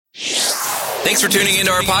Thanks for tuning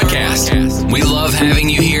into our podcast. We love having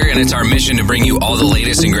you here, and it's our mission to bring you all the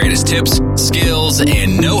latest and greatest tips, skills,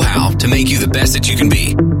 and know-how to make you the best that you can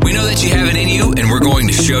be. We know that you have it in you, and we're going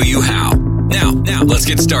to show you how. Now, let's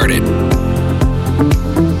get started.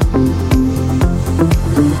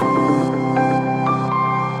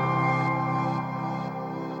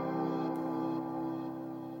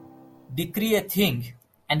 Decree a thing,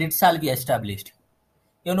 and it shall be established.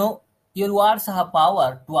 Your words have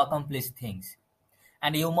power to accomplish things,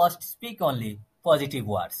 and you must speak only positive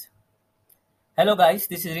words. Hello guys,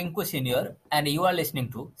 this is Rinku Senior, and you are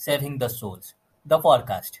listening to Saving the Souls, the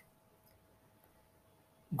podcast.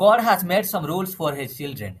 God has made some rules for His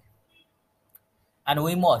children, and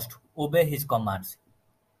we must obey His commands.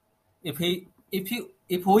 If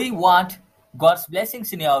we want God's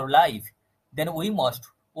blessings in our life, then we must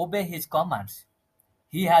obey His commands.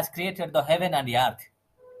 He has created the heaven and the earth.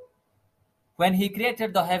 When He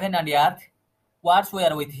created the heaven and the earth, words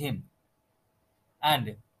were with Him,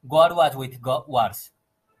 and God was with words.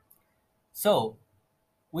 So,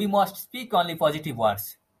 we must speak only positive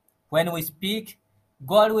words. When we speak,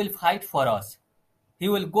 God will fight for us. He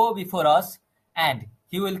will go before us, and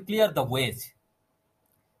He will clear the ways.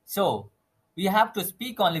 So, we have to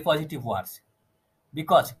speak only positive words,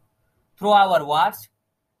 because through our words,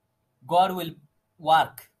 God will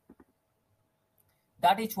work.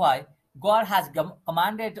 That is why God has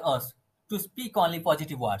commanded us to speak only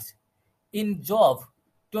positive words. In Job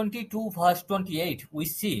 22 verse 28, we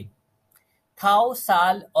see, "Thou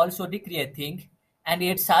shalt also decree a thing, and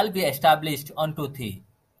it shall be established unto thee,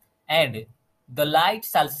 and the light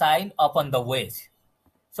shall shine upon the ways."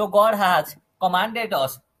 So God has commanded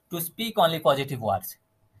us to speak only positive words.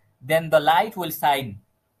 Then the light will shine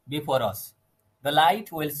before us. The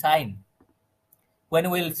light will shine when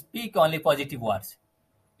we will speak only positive words.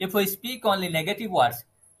 If we speak only negative words,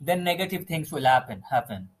 then negative things will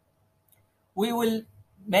happen. We will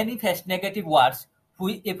manifest negative words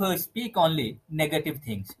if we speak only negative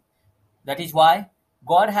things. That is why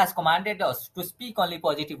God has commanded us to speak only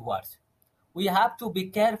positive words. We have to be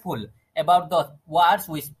careful about the words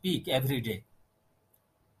we speak every day.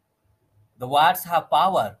 The words have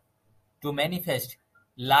power to manifest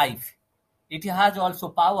life. It has also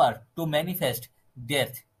power to manifest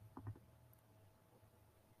death.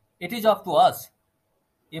 It is up to us.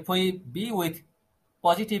 If we be with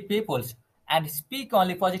positive people and speak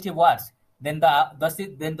only positive words, then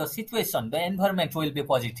the situation, the environment will be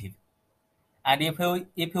positive. And if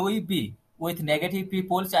we be with negative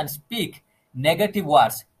people and speak negative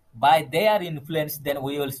words, by their influence, then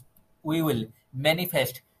we will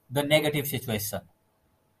manifest the negative situation.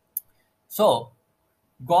 So,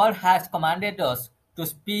 God has commanded us to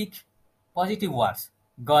speak positive words.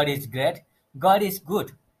 God is great. God is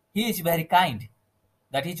good. He is very kind.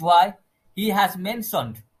 That is why He has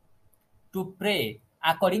mentioned to pray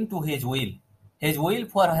according to His will. His will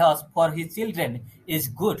for us, for His children, is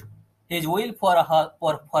good. His will for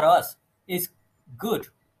us is good.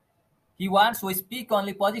 He wants we speak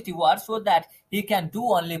only positive words so that He can do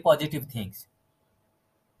only positive things.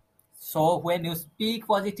 So when you speak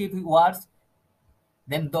positive words,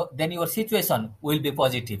 then your situation will be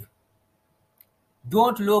positive.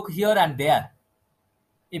 Don't look here and there.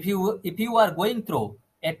 If you are going through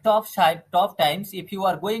a tough times, if you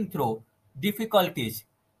are going through difficulties,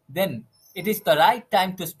 then it is the right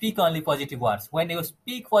time to speak only positive words. When you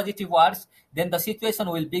speak positive words, then the situation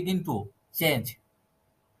will begin to change.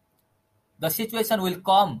 The situation will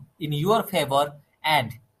come in your favor,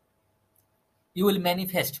 and you will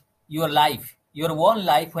manifest your life, your own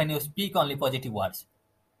life, when you speak only positive words.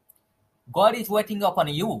 God is waiting upon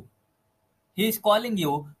you. He is calling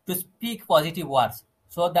you to speak positive words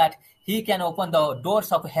so that He can open the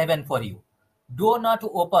doors of heaven for you. Do not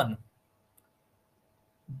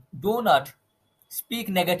speak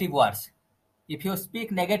negative words. If you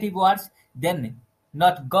speak negative words, then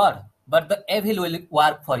not God, but the evil will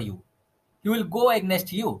work for you. He will go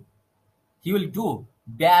against you. He will do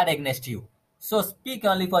bad against you. So speak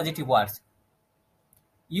only positive words.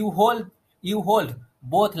 You hold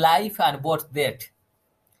both life and both death.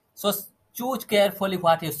 So choose carefully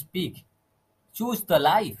what you speak. Choose the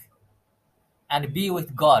life and be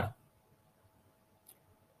with God.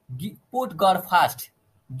 Put God first.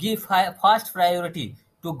 Give first priority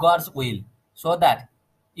to God's will so that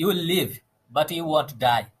you will live, but you won't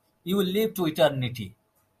die. You will live to eternity.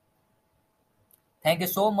 Thank you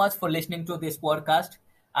so much for listening to this podcast.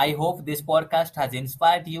 I hope this podcast has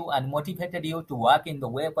inspired you and motivated you to walk in the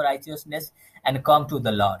way of righteousness and come to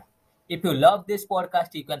the Lord. If you love this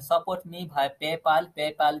podcast, you can support me by PayPal.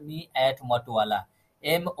 PayPal me at Motowala.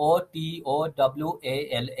 Motowala,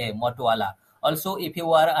 Motowala. Also, if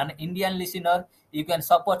you are an Indian listener, you can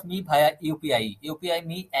support me via UPI. UPI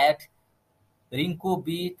me at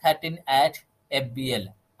rinkub13 at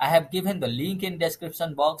FBL. I have given the link in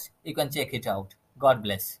description box. You can check it out. God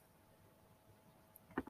bless.